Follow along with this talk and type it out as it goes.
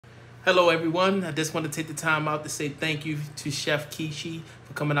Hello, everyone. I just want to take the time out to say thank you to Chef Keche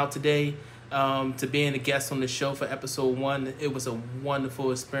for coming out today, to being a guest on the show for episode 1. It was a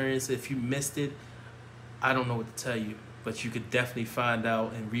wonderful experience. If you missed it, I don't know what to tell you, but you could definitely find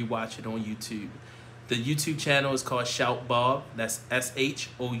out and rewatch it on YouTube. The YouTube channel is called Shout Bob. That's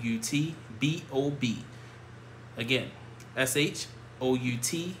SHOUTBOB. Again, SHOUTBOB.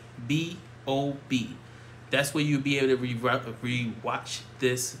 That's where you'll be able to re-watch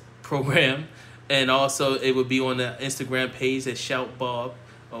this program, and also it will be on the Instagram page at Shout Bob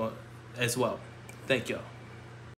as well. Thank y'all.